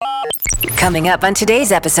Coming up on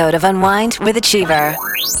today's episode of Unwind with Achiever.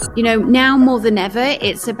 You know, now more than ever,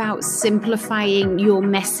 it's about simplifying your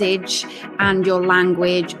message and your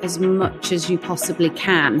language as much as you possibly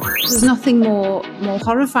can. There's nothing more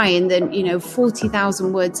horrifying than,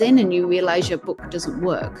 40,000 words in and you realize your book doesn't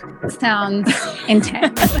work. Sounds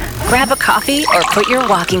intense. Grab a coffee or put your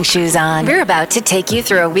walking shoes on. We're about to take you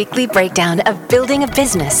through a weekly breakdown of building a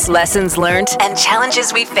business, lessons learned, and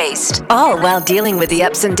challenges we faced, all while dealing with the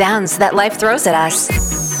ups and downs that life throws at us.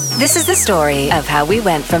 This is the story of how we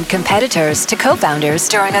went from competitors to co-founders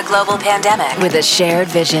during a global pandemic with a shared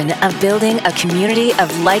vision of building a community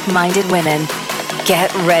of like-minded women.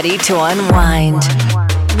 Get ready to unwind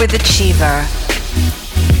with Achiever.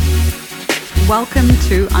 Welcome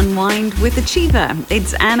to Unwind with Achiever.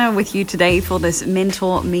 It's Anna with you today for this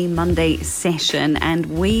Mentor Me Monday session, and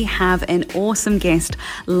we have an awesome guest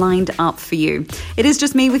lined up for you. It is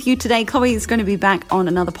just me with you today. Chloe is going to be back on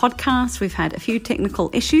another podcast. We've had a few technical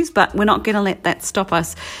issues, but we're not going to let that stop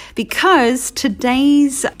us because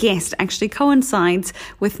today's guest actually coincides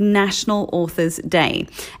with National Authors Day.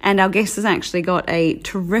 And our guest has actually got a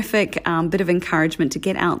terrific bit of encouragement to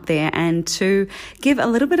get out there and to give a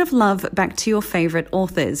little bit of love back to your favorite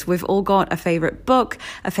authors. We've all got a favorite book,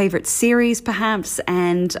 a favorite series perhaps,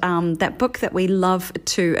 and that book that we love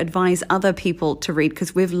to advise other people to read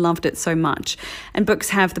because we've loved it so much. And books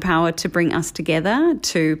have the power to bring us together,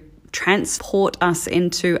 to transport us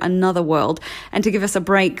into another world, and to give us a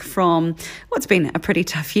break from what's been a pretty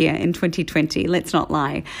tough year in 2020, let's not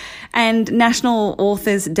lie. And National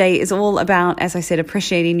Authors Day is all about, as I said,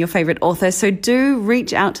 appreciating your favorite authors. So do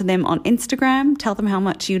reach out to them on Instagram, tell them how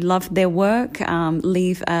much you love their work,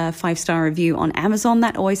 leave a 5-star review on Amazon,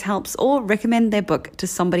 that always helps, or recommend their book to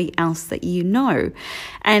somebody else that you know.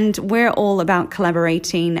 And we're all about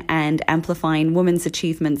collaborating and amplifying women's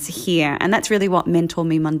achievements here, and that's really what Mentor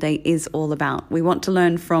Me Monday is all about. We want to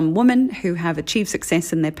learn from women who have achieved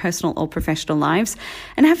success in their personal or professional lives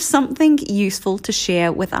and have something useful to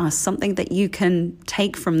share with us, something that you can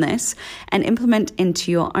take from this and implement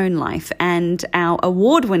into your own life. And our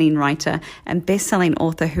award-winning writer and best-selling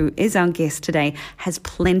author, who is our guest today, has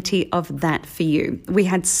plenty of that for you. We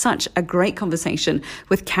had such a great conversation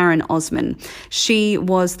with Karen Osman. She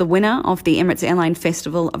was the winner of the Emirates Airline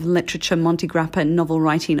Festival of Literature Monte Grappa Novel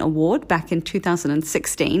Writing Award back in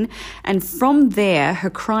 2016. And from there, her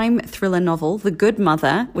crime thriller novel, The Good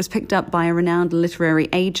Mother, was picked up by a renowned literary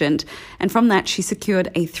agent. And from that, she secured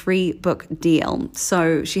a 3-book deal.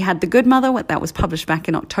 So she had The Good Mother, that was published back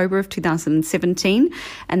in October of 2017.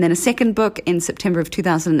 And then a second book in September of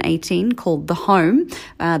 2018 called The Home.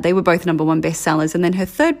 They were both #1 bestsellers. And then her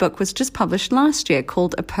third book was just published last year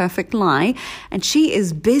called A Perfect Lie. And she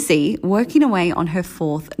is busy working away on her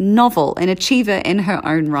 4th novel, an achiever in her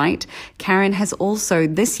own right. Karen has also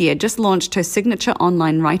this year just launched her signature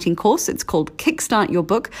online writing course. It's called Kickstart Your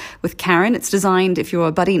Book with Karen. It's designed, if you're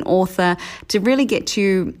a budding author, to really get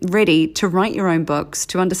you ready to write your own books,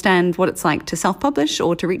 to understand what it's like to self-publish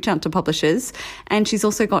or to reach out to publishers. And she's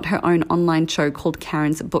also got her own online show called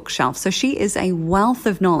Karen's Bookshelf. So she is a wealth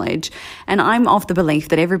of knowledge. And I'm of the belief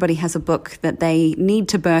that everybody has a book that they need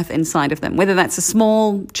to birth inside of them, whether that's a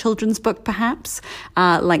small children's book perhaps,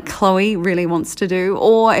 like Chloe really wants to do,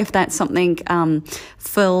 or if that's something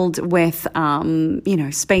filled with,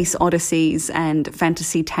 space odysseys and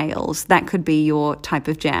fantasy tales. That could be your type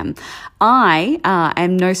of jam. I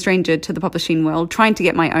am no stranger to the publishing world, trying to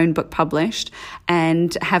get my own book published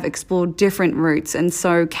and have explored different routes. And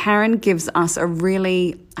so Karen gives us a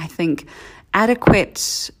really, I think,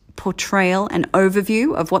 adequate portrayal and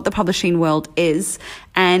overview of what the publishing world is,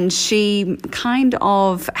 and she kind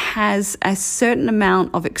of has a certain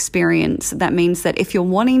amount of experience. That means that if you're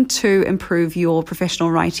wanting to improve your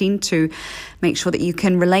professional writing, to make sure that you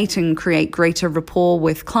can relate and create greater rapport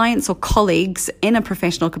with clients or colleagues in a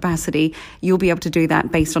professional capacity, you'll be able to do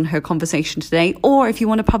that based on her conversation today. Or if you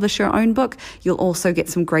want to publish your own book, you'll also get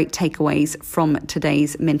some great takeaways from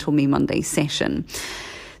today's Mentor Me Monday session.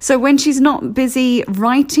 So when she's not busy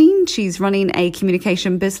writing, she's running a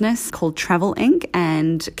communication business called Travel Inc.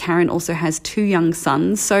 And Karen also has 2 young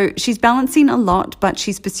sons. So she's balancing a lot, but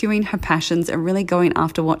she's pursuing her passions and really going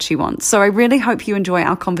after what she wants. So I really hope you enjoy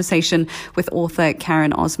our conversation with author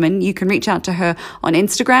Karen Osman. You can reach out to her on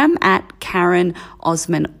Instagram at Karen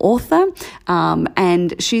Osman Author.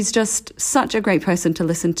 And she's just such a great person to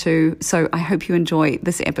listen to. So I hope you enjoy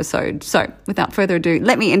this episode. So without further ado,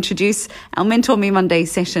 let me introduce our Mentor Me Monday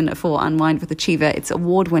session for Unwind with Achiever. It's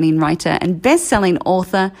award-winning writer and best-selling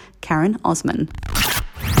author Karen Osman.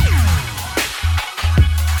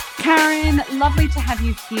 Karen, lovely to have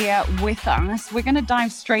you here with us. We're going to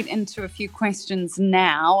dive straight into a few questions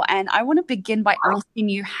now. And I want to begin by asking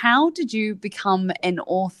you, how did you become an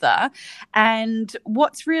author? And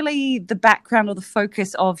what's really the background or the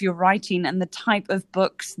focus of your writing and the type of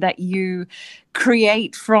books that you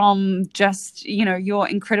create from just, your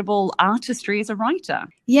incredible artistry as a writer?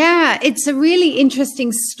 Yeah, it's a really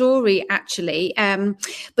interesting story, actually.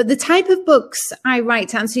 But the type of books I write,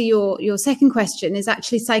 to answer your second question, is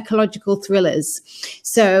actually psychological thrillers.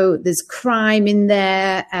 So there's crime in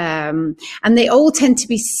there, and they all tend to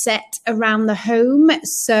be set around the home.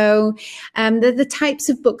 So they're the types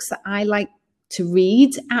of books that I like to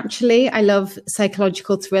read, actually. I love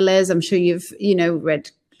psychological thrillers. I'm sure you've, read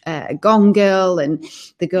Gone Girl and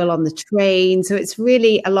The Girl on the Train. So it's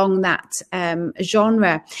really along that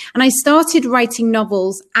genre. And I started writing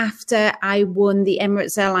novels after I won the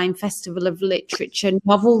Emirates Airline Festival of Literature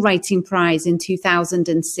Novel Writing Prize in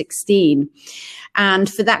 2016. And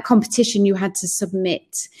for that competition, you had to submit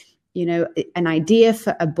an idea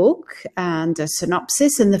for a book and a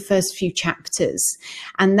synopsis and the first few chapters.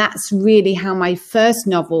 And that's really how my first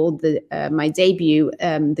novel, my debut,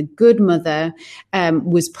 The Good Mother,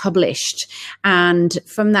 was published. And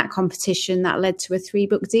from that competition, that led to a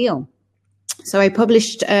 3-book deal. So I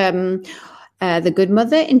published The Good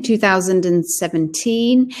Mother in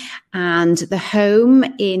 2017 and The Home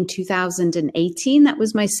in 2018. That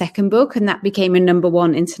was my second book, and that became a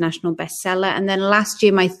 #1 international bestseller. And then last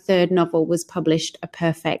year, my third novel was published, A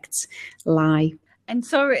Perfect Lie. And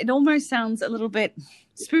so it almost sounds a little bit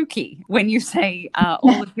spooky when you say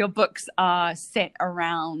all of your books are set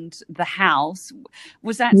around the house.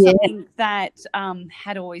 Was that something that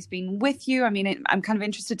had always been with you? I mean, I'm kind of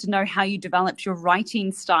interested to know how you developed your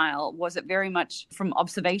writing style. Was it very much from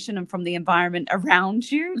observation and from the environment around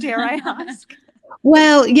you, dare I ask?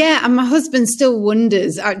 Well, yeah, and my husband still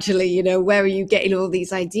wonders, actually, where are you getting all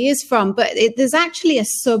these ideas from? But there's actually a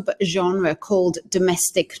sub-genre called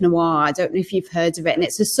domestic noir. I don't know if you've heard of it, and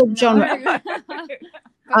it's a sub-genre.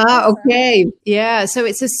 Okay. Yeah. So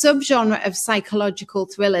it's a subgenre of psychological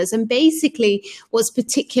thrillers. And basically what's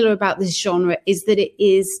particular about this genre is that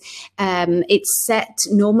it's set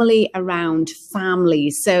normally around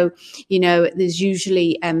families. So, there's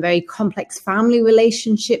usually very complex family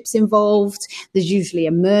relationships involved. There's usually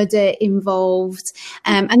a murder involved.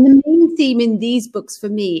 And the main theme in these books for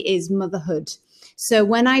me is motherhood. So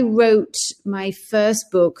when I wrote my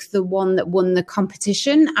first book, the one that won the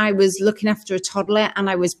competition, I was looking after a toddler and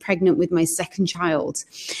I was pregnant with my second child.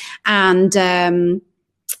 And,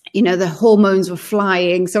 the hormones were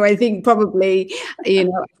flying. So I think probably, I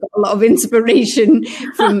got a lot of inspiration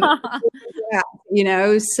from that,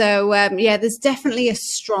 So, there's definitely a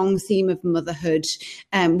strong theme of motherhood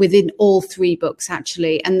within all 3 books,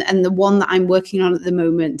 actually. And the one that I'm working on at the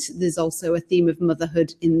moment, there's also a theme of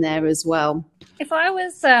motherhood in there as well. If I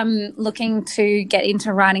was looking to get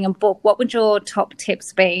into writing a book, what would your top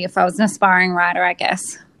tips be if I was an aspiring writer, I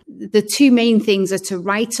guess? The 2 main things are to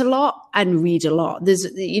write a lot and read a lot. There's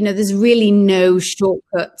really no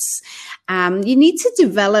shortcuts. You need to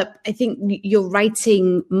develop, I think, your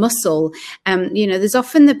writing muscle. There's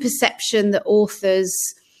often the perception that authors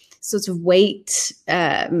sort of wait,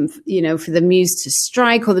 for the muse to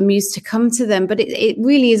strike or the muse to come to them. But it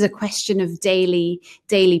really is a question of daily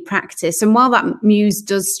practice. And while that muse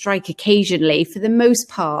does strike occasionally, for the most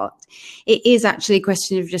part, it is actually a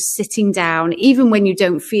question of just sitting down, even when you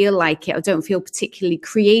don't feel like it or don't feel particularly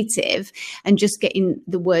creative, and just getting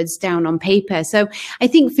the words down on paper. So I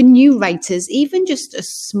think for new writers, even just a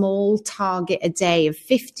small target a day of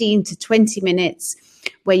 15 to 20 minutes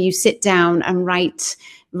where you sit down and write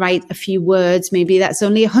a few words, maybe that's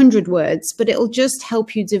only 100 words, but it'll just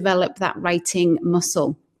help you develop that writing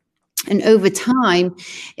muscle. And over time,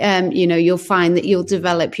 you'll find that you'll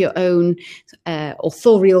develop your own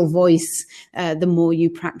authorial voice the more you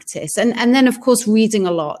practice. And then, of course, reading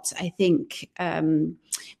a lot, I think,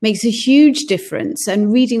 makes a huge difference.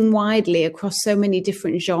 And reading widely across so many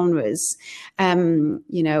different genres,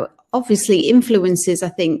 obviously influences, I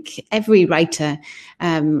think, every writer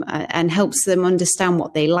and helps them understand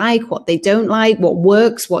what they like, what they don't like, what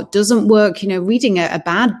works, what doesn't work. Reading a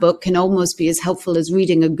bad book can almost be as helpful as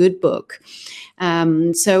reading a good book.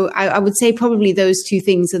 So I would say probably those 2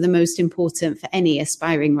 things are the most important for any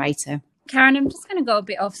aspiring writer. Karen, I'm just going to go a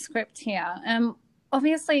bit off script here.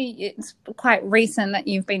 Obviously, it's quite recent that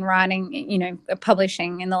you've been writing,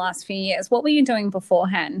 publishing in the last few years. What were you doing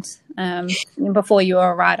beforehand, before you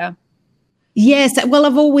were a writer? Yes, well,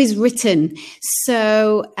 I've always written.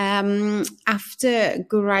 So after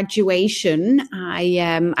graduation,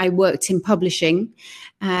 I worked in publishing.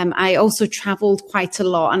 I also travelled quite a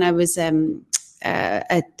lot, and I was an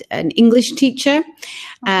English teacher.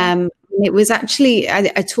 It was actually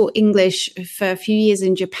I taught English for a few years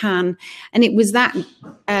in Japan, and it was that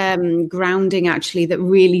grounding actually that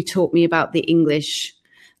really taught me about the English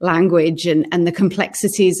language and the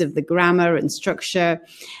complexities of the grammar and structure.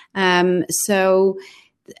 So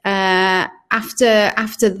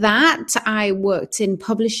after that, I worked in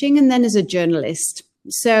publishing and then as a journalist.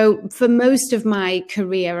 So for most of my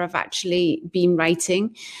career, I've actually been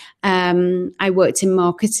writing. I worked in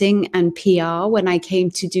marketing and PR when I came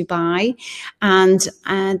to Dubai. And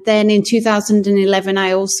then in 2011,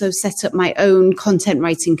 I also set up my own content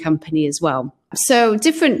writing company as well. So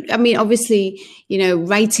different, I mean, obviously,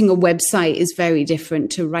 writing a website is very different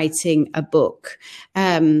to writing a book.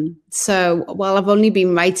 So while I've only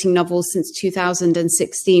been writing novels since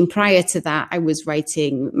 2016, prior to that, I was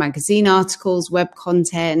writing magazine articles, web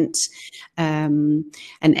content, and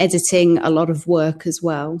editing a lot of work as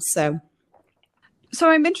well. So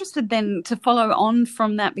I'm interested then to follow on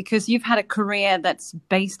from that, because you've had a career that's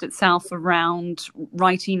based itself around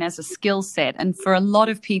writing as a skill set. And for a lot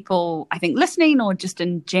of people, I think listening or just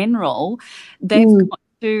in general, they've got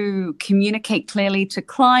to communicate clearly to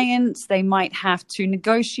clients. They might have to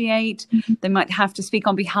negotiate. They might have to speak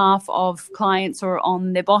on behalf of clients or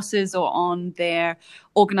on their bosses or on their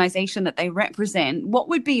organization that they represent. What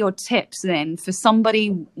would be your tips then for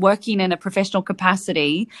somebody working in a professional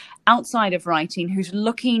capacity outside of writing who's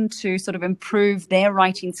looking to sort of improve their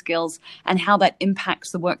writing skills and how that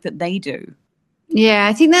impacts the work that they do? Yeah,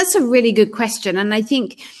 I think that's a really good question. And I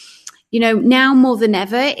think, now more than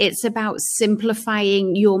ever, it's about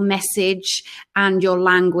simplifying your message and your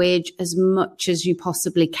language as much as you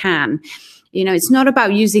possibly can. It's not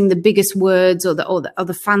about using the biggest words or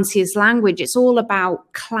the fanciest language. It's all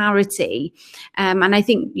about clarity. And I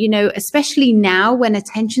think, especially now when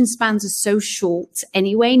attention spans are so short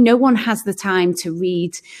anyway, no one has the time to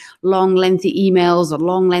read long, lengthy emails or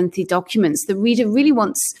long, lengthy documents. The reader really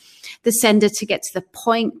wants the sender to get to the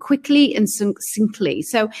point quickly and succinctly.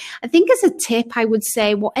 So I think as a tip, I would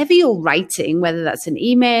say whatever you're writing, whether that's an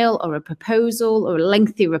email or a proposal or a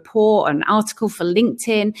lengthy report or an article for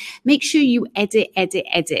LinkedIn, make sure you edit.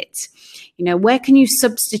 Where can you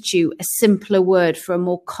substitute a simpler word for a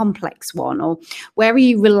more complex one? Or where are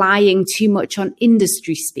you relying too much on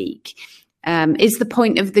industry speak? Is the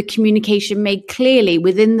point of the communication made clearly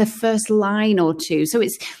within the first line or two? So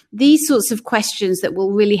it's these sorts of questions that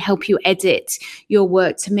will really help you edit your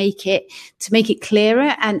work to make it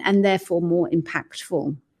clearer and therefore more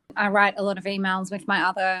impactful. I write a lot of emails with my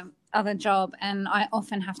other job, and I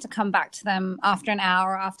often have to come back to them after an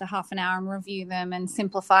hour or after half an hour and review them and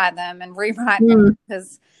simplify them and rewrite them,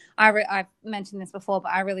 because I've mentioned this before,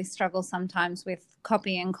 but I really struggle sometimes with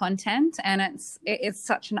copy and content, and it's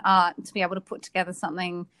such an art to be able to put together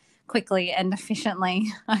something quickly and efficiently.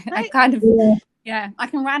 I kind of I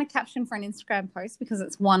can write a caption for an Instagram post because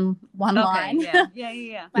it's one line.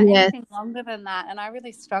 Yeah. But anything longer than that, and I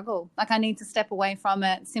really struggle. Like I need to step away from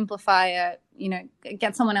it, simplify it,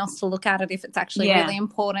 get someone else to look at it if it's actually really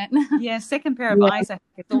important. Second pair of eyes, I think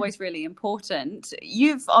it's always really important.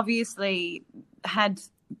 You've obviously had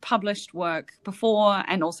published work before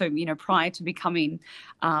and also prior to becoming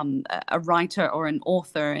a writer or an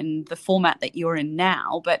author in the format that you're in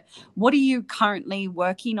now, but what are you currently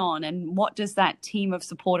working on, and what does that team of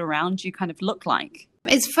support around you kind of look like?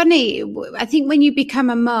 It's funny, I think when you become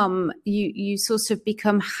a mum, you sort of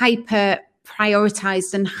become hyper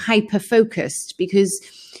prioritized and hyper focused because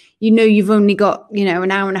you've only got,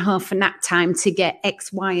 an hour and a half for nap time to get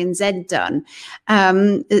X, Y, and Z done.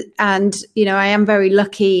 And, I am very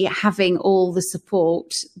lucky having all the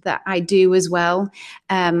support that I do as well.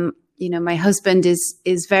 My husband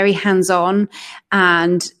is very hands-on,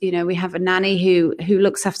 and, we have a nanny who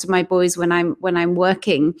looks after my boys when I'm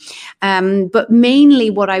working. But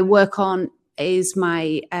mainly what I work on is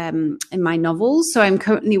in my novels. So I'm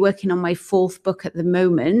currently working on my 4th book at the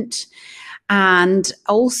moment. And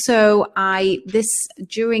also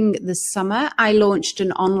during the summer, I launched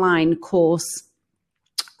an online course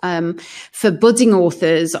for budding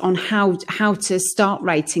authors on how to start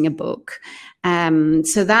writing a book.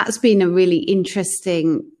 So that's been a really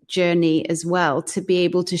interesting journey as well, to be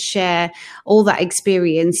able to share all that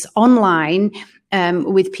experience online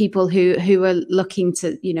with people who are looking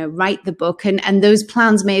to, write the book. And those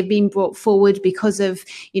plans may have been brought forward because of,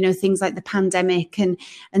 things like the pandemic and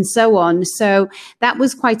so on. So that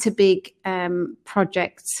was quite a big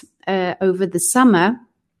project over the summer.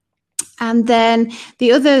 And then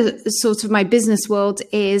the other sort of my business world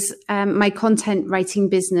is my content writing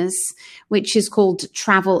business, which is called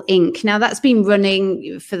Travel Inc. Now, that's been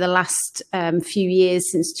running for the last few years,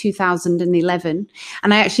 since 2011.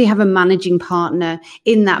 And I actually have a managing partner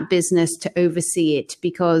in that business to oversee it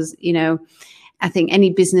because, you know, I think any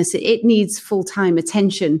business, it needs full-time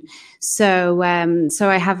attention. So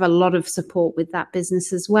I have a lot of support with that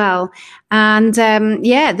business as well. And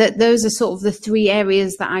those are sort of the three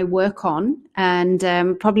areas that I work on. And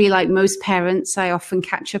probably like most parents, I often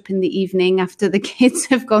catch up in the evening after the kids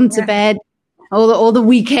have gone to bed, all the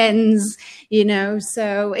weekends, you know.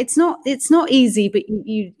 So it's not easy, but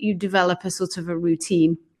you develop a sort of a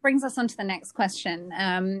routine. Brings us on to the next question.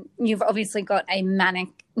 You've obviously got a manic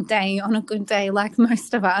day on a good day, like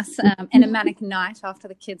most of us, and a manic night after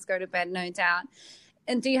the kids go to bed, no doubt.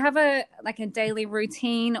 And do you have a daily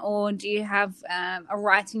routine, or do you have a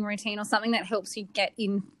writing routine or something that helps you get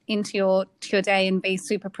into your day and be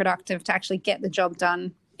super productive to actually get the job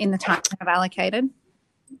done in the time you have allocated?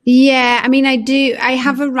 Yeah, I mean, I do. I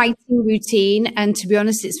have a writing routine, and to be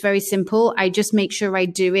honest, it's very simple. I just make sure I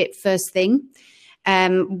do it first thing.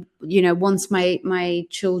 Once my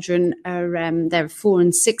children are, they're 4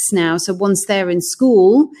 and 6 now. So once they're in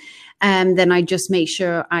school, then I just make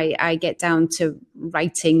sure I get down to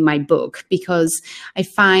writing my book, because I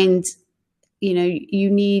find, you know,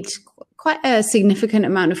 you need quite a significant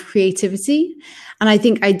amount of creativity. And I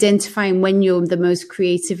think identifying when you're the most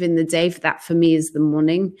creative in the day, that for me is the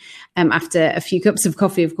morning, after a few cups of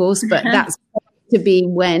coffee, of course, but that's to be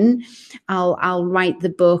when I'll write the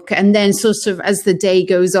book. And then sort of as the day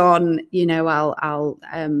goes on, you know, I'll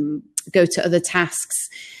go to other tasks,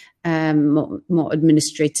 more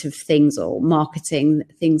administrative things or marketing,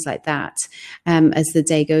 things like that, as the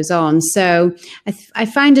day goes on. So I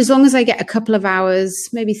find as long as I get a couple of hours,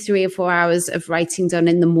 maybe 3 or 4 hours of writing done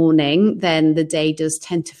in the morning, then the day does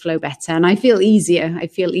tend to flow better. And I feel easier.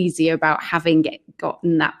 About having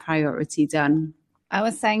gotten that priority done. I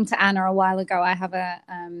was saying to Anna a while ago, I have a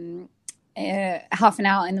half an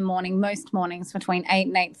hour in the morning, most mornings between 8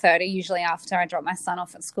 and 8:30, usually after I drop my son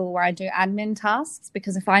off at school, where I do admin tasks,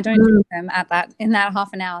 because if I don't do them in that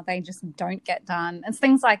half an hour, they just don't get done. It's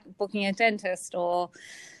things like booking a dentist, or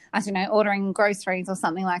I don't know, ordering groceries or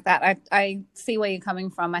something like that. I see where you're coming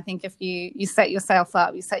from. I think if you set yourself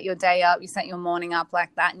up, you set your day up, you set your morning up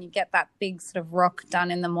like that, and you get that big sort of rock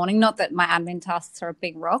done in the morning. Not that my admin tasks are a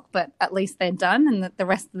big rock, but at least they're done, and that the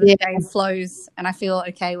rest of the day flows, and I feel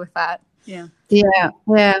okay with that. Yeah.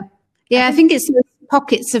 I think it's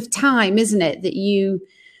pockets of time, isn't it, that you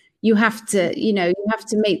have to, you have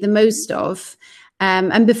to make the most of.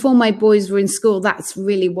 And before my boys were in school, that's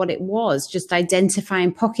really what it was, just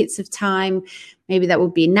identifying pockets of time. Maybe that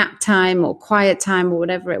would be nap time or quiet time or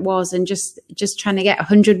whatever it was, and just trying to get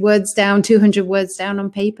 100 words down, 200 words down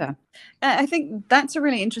on paper. I think that's a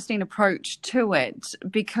really interesting approach to it,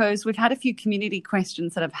 because we've had a few community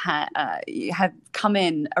questions that have come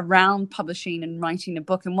in around publishing and writing a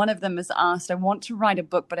book. And one of them has asked, I want to write a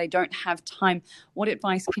book, but I don't have time. What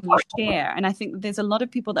advice can you share? And I think that there's a lot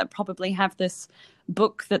of people that probably have this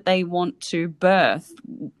book that they want to birth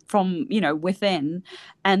from, within.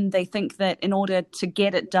 And they think that in order to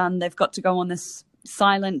get it done, they've got to go on this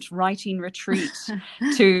silent writing retreat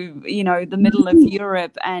to the middle of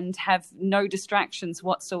Europe and have no distractions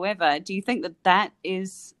whatsoever. Do you think that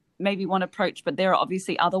is maybe one approach, but there are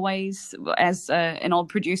obviously other ways? As an old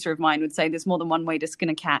producer of mine would say, there's more than one way to skin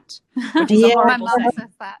a cat, which is a horrible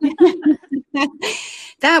thing.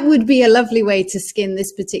 That would be a lovely way to skin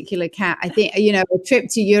this particular cat. I think, a trip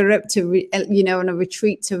to Europe on a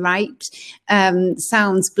retreat to write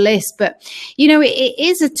sounds bliss, but it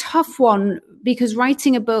is a tough one, because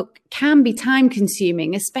writing a book can be time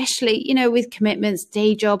consuming, especially, with commitments,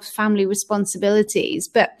 day jobs, family responsibilities.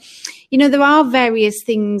 But, there are various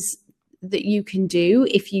things that you can do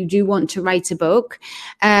if you do want to write a book.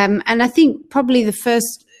 And I think probably the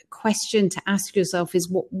first question to ask yourself is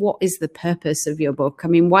what is the purpose of your book? I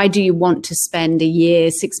mean, why do you want to spend a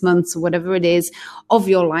year, 6 months, or whatever it is of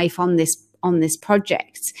your life on this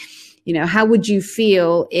project? How would you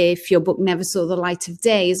feel if your book never saw the light of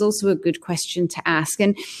day is also a good question to ask.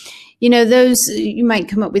 And, those, you might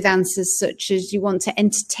come up with answers such as you want to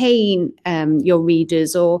entertain your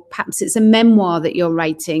readers, or perhaps it's a memoir that you're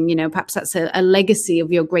writing, perhaps that's a legacy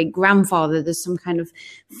of your great grandfather. There's some kind of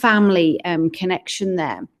family connection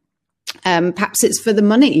there. Perhaps it's for the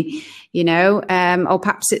money, or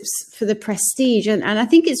perhaps it's for the prestige. And I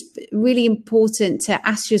think it's really important to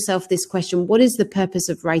ask yourself this question: what is the purpose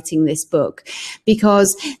of writing this book?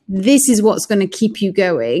 Because this is what's going to keep you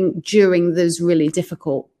going during those really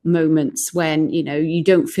difficult moments when, you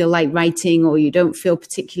don't feel like writing, or you don't feel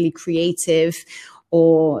particularly creative,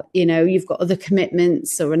 or, you've got other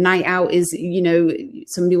commitments, or a night out is,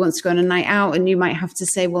 somebody wants to go on a night out, and you might have to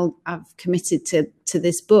say, well, I've committed to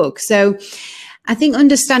this book. So I think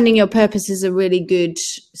understanding your purpose is a really good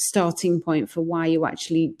starting point for why you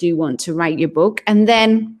actually do want to write your book. And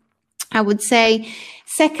then I would say,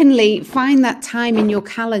 secondly, find that time in your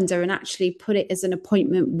calendar and actually put it as an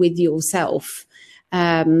appointment with yourself.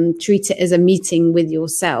 Treat it as a meeting with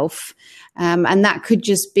yourself. And that could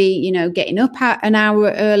just be, getting up an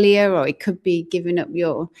hour earlier, or it could be giving up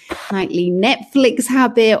your nightly Netflix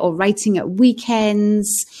habit, or writing at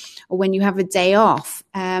weekends, or when you have a day off.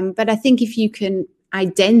 But I think if you can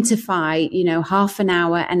identify, half an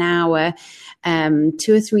hour, 2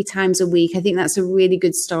 or 3 times a week, I think that's a really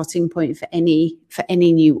good starting point for any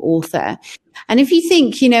new author. And if you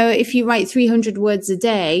think, if you write 300 words a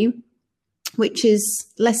day, which is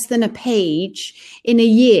less than a page, in a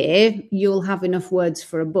year, you'll have enough words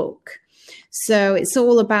for a book. So it's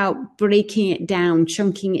all about breaking it down,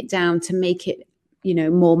 chunking it down to make it,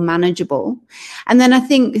 more manageable. And then I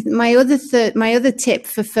think my other tip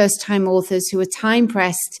for first-time authors who are time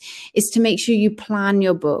pressed is to make sure you plan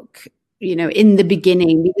your book, in the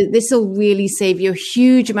beginning, because this will really save you a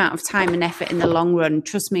huge amount of time and effort in the long run.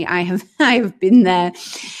 Trust me, I have been there.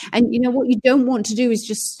 And what you don't want to do is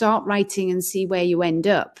just start writing and see where you end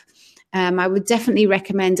up. I would definitely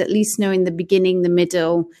recommend at least knowing the beginning, the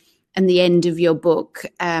middle, and the end of your book,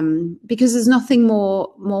 because there's nothing more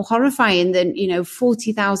horrifying than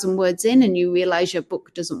 40,000 words in and you realize your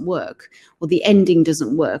book doesn't work, or the ending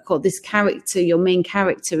doesn't work, or this character, your main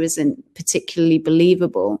character, isn't particularly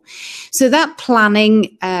believable. So that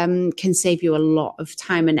planning can save you a lot of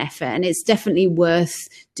time and effort, and it's definitely worth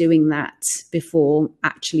doing that before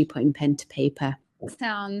actually putting pen to paper.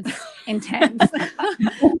 Sounds intense.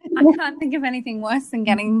 I can't think of anything worse than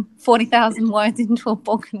getting 40,000 words into a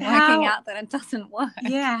book and working out that it doesn't work.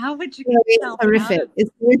 Yeah, how would you? It's horrific.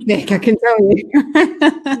 It's horrific, I can tell you.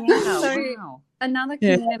 So another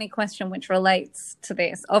community question which relates to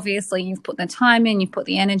this. Obviously, you've put the time in, you've put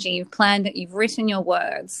the energy, you've planned it, you've written your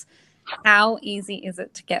words. How easy is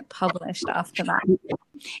it to get published after that?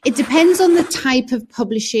 It depends on the type of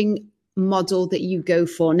publishing model that you go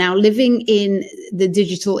for. Now, living in the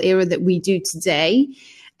digital era that we do today,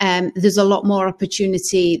 there's a lot more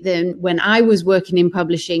opportunity than when I was working in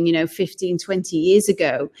publishing, 15, 20 years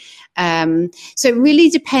ago. So it really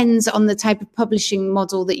depends on the type of publishing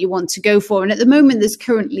model that you want to go for. And at the moment, there's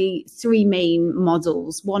currently 3 main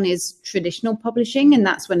models. One is traditional publishing, and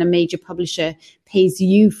that's when a major publisher pays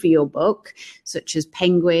you for your book, such as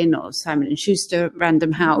Penguin or Simon & Schuster,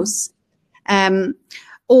 Random House.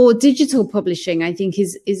 Or digital publishing, I think,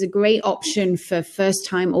 is a great option for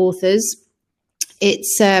first-time authors.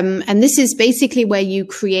 It's and this is basically where you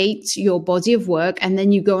create your body of work, and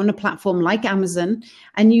then you go on a platform like Amazon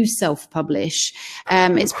and you self-publish.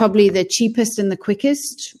 It's probably the cheapest and the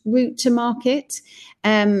quickest route to market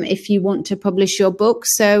if you want to publish your book.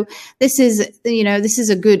 So this is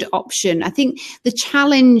a good option. I think the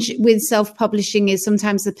challenge with self-publishing is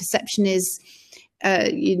sometimes the perception is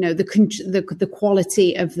the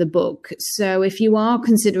quality of the book. So if you are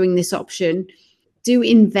considering this option, do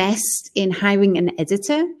invest in hiring an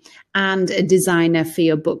editor and a designer for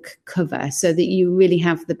your book cover so that you really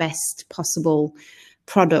have the best possible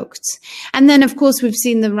product. And then, of course, we've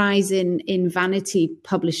seen the rise in vanity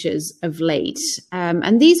publishers of late.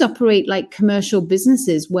 And these operate like commercial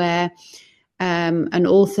businesses where an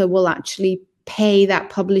author will actually pay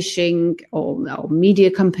that publishing or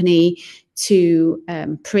media company to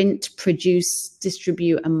print, produce,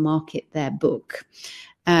 distribute, and market their book.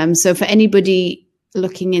 So for anybody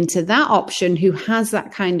looking into that option who has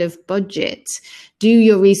that kind of budget, do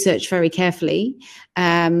your research very carefully.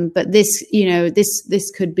 But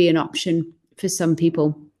this could be an option for some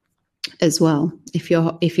people as well, if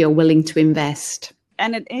you're willing to invest.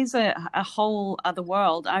 And it is a whole other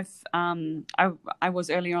world. I was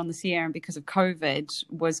earlier on this year, and because of COVID,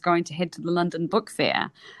 was going to head to the London Book Fair.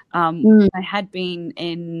 I had been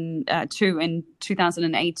in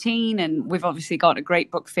 2018, and we've obviously got a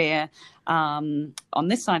great book fair on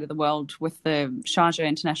this side of the world with the Sharjah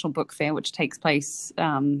International Book Fair, which takes place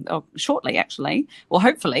shortly, actually. Well,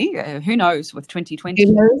 hopefully, who knows with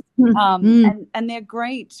 2020. And they're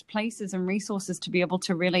great places and resources to be able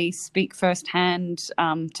to really speak firsthand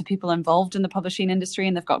to people involved in the publishing industry,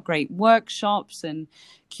 and they've got great workshops and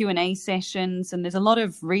Q&A sessions, and there's a lot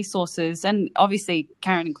of resources, and obviously,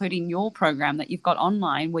 Karen, including your program that you've got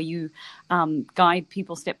online where you guide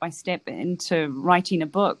people step by step into writing a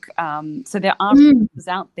book. So there are resources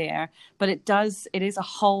out there, but it is a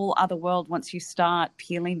whole other world once you start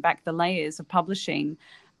peeling back the layers of publishing.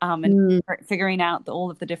 And figuring out all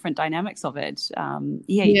of the different dynamics of it.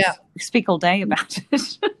 You speak all day about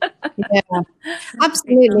it. Yeah,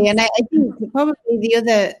 absolutely. And I think probably the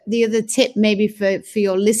other tip maybe for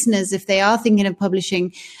your listeners, if they are thinking of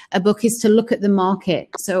publishing a book, is to look at the market.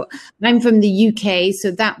 So I'm from the UK, so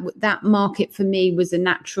that market for me was a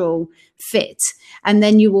natural fit. And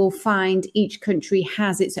then you will find each country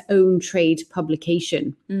has its own trade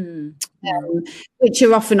publication, which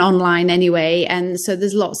are often online anyway. And so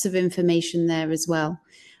there's lots of information there as well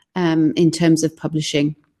in terms of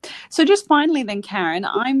publishing. So just finally then, Karen,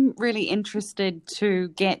 I'm really interested to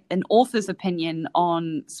get an author's opinion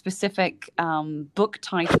on specific book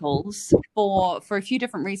titles for a few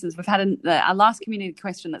different reasons. We've had our last community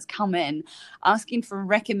question that's come in asking for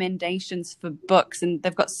recommendations for books, and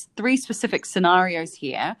they've got 3 specific scenarios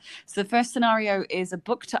here. So the first scenario is a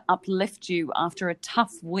book to uplift you after a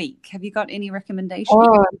tough week. Have you got any recommendations?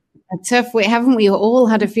 Oh, a tough week. Haven't we all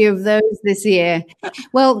had a few of those this year?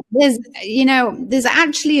 Well, there's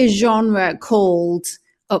actually a genre called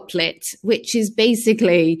Uplit, which is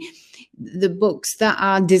basically the books that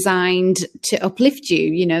are designed to uplift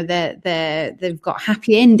you. You know, they've got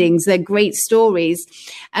happy endings. They're great stories.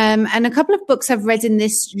 And a couple of books I've read in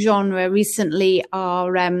this genre recently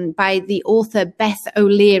are by the author Beth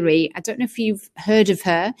O'Leary. I don't know if you've heard of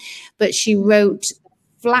her, but she wrote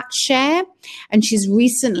Flatshare, and she's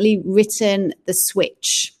recently written The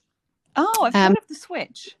Switch. Oh, I've heard of The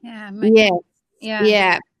Switch.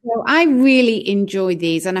 Yeah. So I really enjoy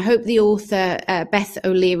these, and I hope the author Beth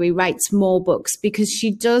O'Leary writes more books, because she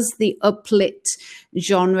does the uplit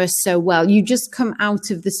genre so well. You just come out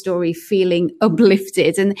of the story feeling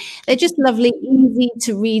uplifted, and they're just lovely, easy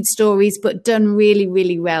to read stories, but done really,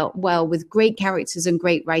 really well with great characters and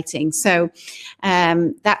great writing. So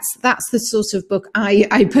that's the sort of book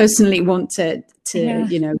I personally want to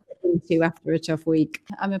get into after a tough week.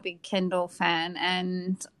 I'm a big Kindle fan,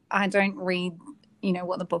 and I don't read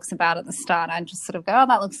what the book's about at the start. I just sort of go, oh,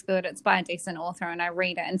 that looks good. It's by a decent author, and I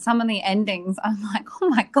read it. And some of the endings, I'm like, oh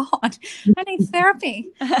my God, I need therapy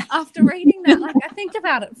after reading that. Like, I think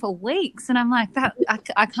about it for weeks, and I'm like,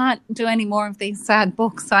 I can't do any more of these sad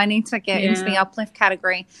books. So I need to get into the uplift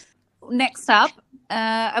category. Next up,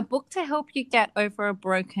 a book to help you get over a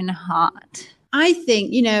broken heart. I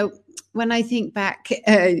think, when I think back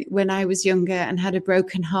when I was younger and had a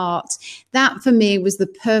broken heart, that for me was the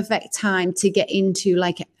perfect time to get into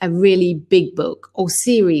like a really big book or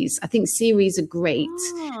series. I think series are great.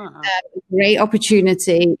 Great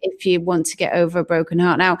opportunity if you want to get over a broken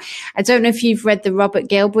heart. Now, I don't know if you've read the Robert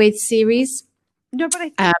Galbraith series. No, but I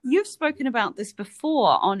think you've spoken about this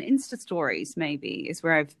before on Insta Stories, maybe, is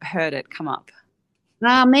where I've heard it come up.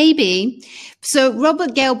 Maybe. So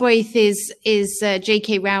Robert Galbraith is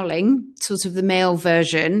J.K. Rowling, sort of the male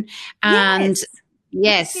version. And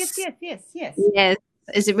yes.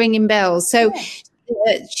 Is it ringing bells? So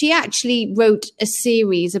she actually wrote a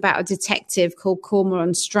series about a detective called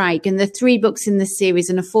Cormoran Strike. And there are 3 books in this series,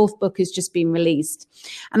 and a 4th book has just been released.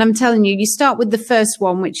 And I'm telling you, you start with the first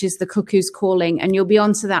one, which is The Cuckoo's Calling, and you'll be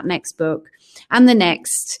on to that next book. And the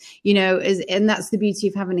next, and that's the beauty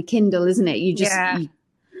of having a Kindle, isn't it? You just you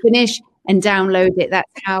finish and download it. That's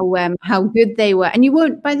how good they were. And you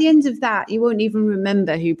won't, by the end of that, you won't even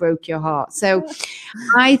remember who broke your heart. So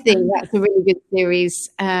I think that's a really good series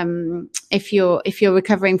if you're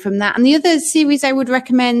recovering from that. And the other series I would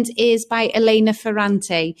recommend is by Elena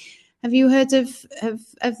Ferrante. Have you heard of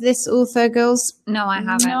this author, girls? No, I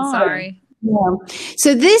haven't. No. Sorry. Yeah.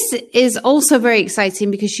 So this is also very exciting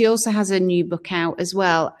because she also has a new book out as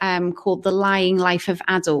well, called The Lying Life of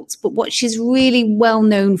Adults. But what she's really well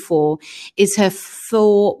known for is her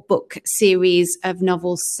 4-book series of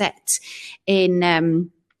novels set in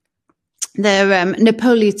the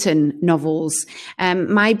Napolitan novels.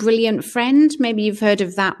 My Brilliant Friend, maybe you've heard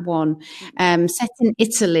of that one, set in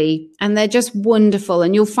Italy, and they're just wonderful.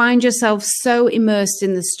 And you'll find yourself so immersed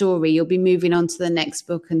in the story, you'll be moving on to the next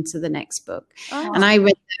book and to the next book. Oh. And I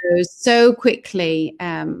read those so quickly.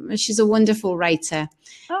 She's a wonderful writer.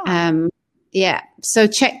 Oh. So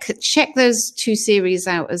check those 2 series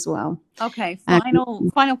out as well. Okay,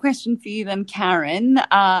 final question for you then, Karen.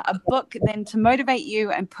 A book then to motivate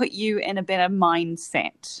you and put you in a better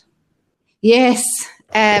mindset. Yes,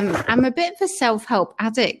 I'm a bit of a self-help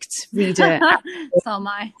addict reader. So am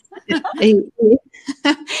I.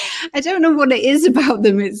 I don't know what it is about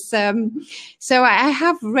them. It's so I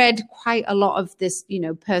have read quite a lot of this,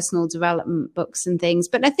 personal development books and things,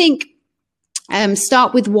 but I think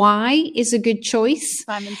Start With Why is a good choice.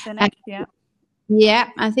 Simon Sinek, yeah. Yeah,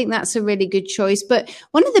 I think that's a really good choice. But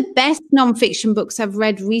one of the best nonfiction books I've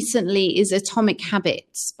read recently is Atomic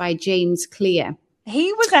Habits by James Clear.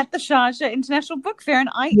 He was at the Sharjah International Book Fair, and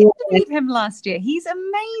I interviewed him last year. He's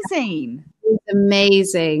amazing. He's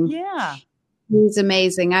amazing. Yeah. He's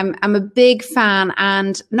amazing. I'm a big fan.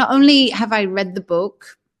 And not only have I read the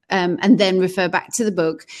book and then refer back to the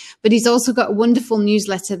book, but he's also got a wonderful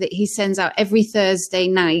newsletter that he sends out every Thursday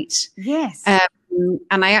night. Yes.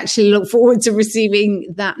 And I actually look forward to receiving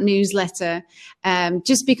that newsletter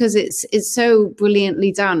just because it's so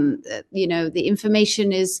brilliantly done. The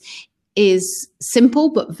information is simple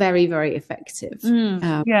but very, very effective.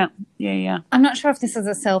 Yeah. I'm not sure if this is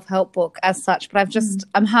a self-help book as such, but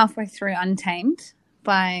I'm halfway through Untamed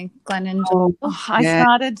by Glennon Doyle. I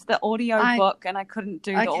started the audio book and I couldn't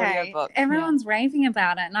do the audio book. Everyone's raving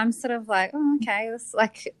about it, and I'm sort of like, oh, okay. It's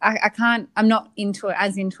like I can't. I'm not into it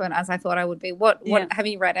as I thought I would be. What have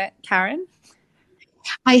you read it, Karen?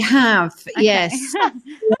 I have. Okay. Yes.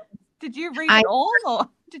 Did you read it all, or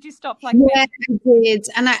did you stop like I did,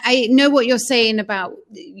 and I know what you're saying about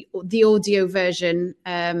the audio version,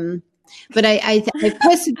 but I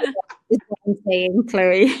persevere is what I'm saying,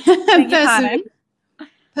 Chloe.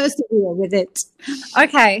 Persevere with it.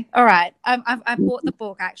 Okay, all right. I bought the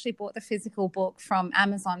book. I actually bought the physical book from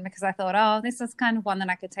Amazon because I thought, oh, this is kind of one that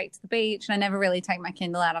I could take to the beach, and I never really take my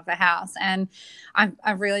Kindle out of the house. And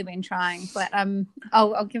I've really been trying, but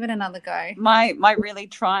I'll give it another go. My really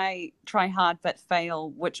try hard but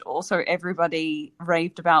fail, which also everybody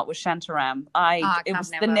raved about, was Shantaram. It was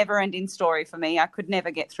the never ending story for me. I could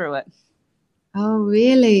never get through it. Oh,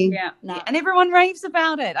 really? Yeah. No. And everyone raves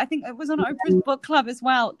about it. I think it was on Oprah's book club as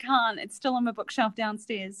well. It's still on my bookshelf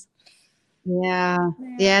downstairs. Yeah.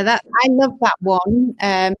 That I love that one.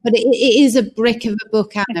 But it is a brick of a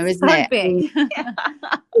book, Anna, isn't it? Big.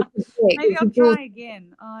 Maybe I'll try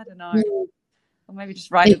again. Oh, I don't know. Or maybe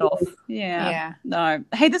just write it off. Yeah. No.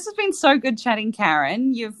 Hey, this has been so good chatting,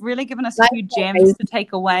 Karen. You've really given us a few gems to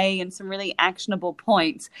take away and some really actionable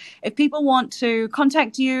points. If people want to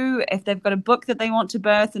contact you, if they've got a book that they want to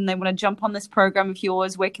birth and they want to jump on this program of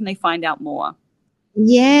yours, where can they find out more?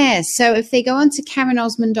 Yeah, so if they go on to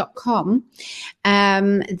KarenOsman.com,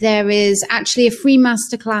 there is actually a free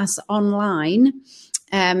masterclass online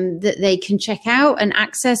that they can check out and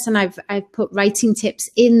access. And I've put writing tips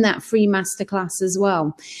in that free masterclass as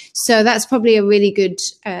well. So that's probably a really good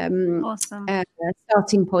awesome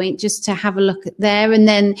starting point, just to have a look at there. And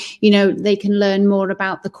then, they can learn more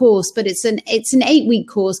about the course. But it's an 8-week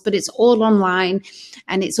course, but it's all online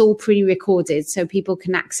and it's all pre-recorded. So people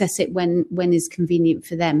can access it when is convenient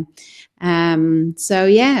for them. So,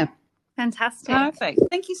 yeah. Fantastic. Perfect.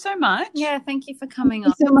 Thank you so much. Yeah, thank you for coming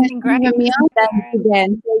on. Thank you so much for having me on. Thanks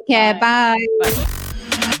again. Take care. Bye.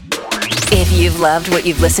 If you've loved what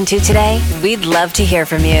you've listened to today, we'd love to hear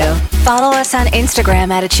from you. Follow us on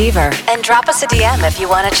Instagram @Achiever and drop us a DM if you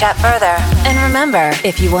want to chat further. And remember,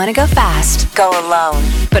 if you want to go fast, go alone.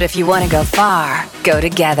 But if you want to go far, go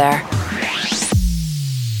together.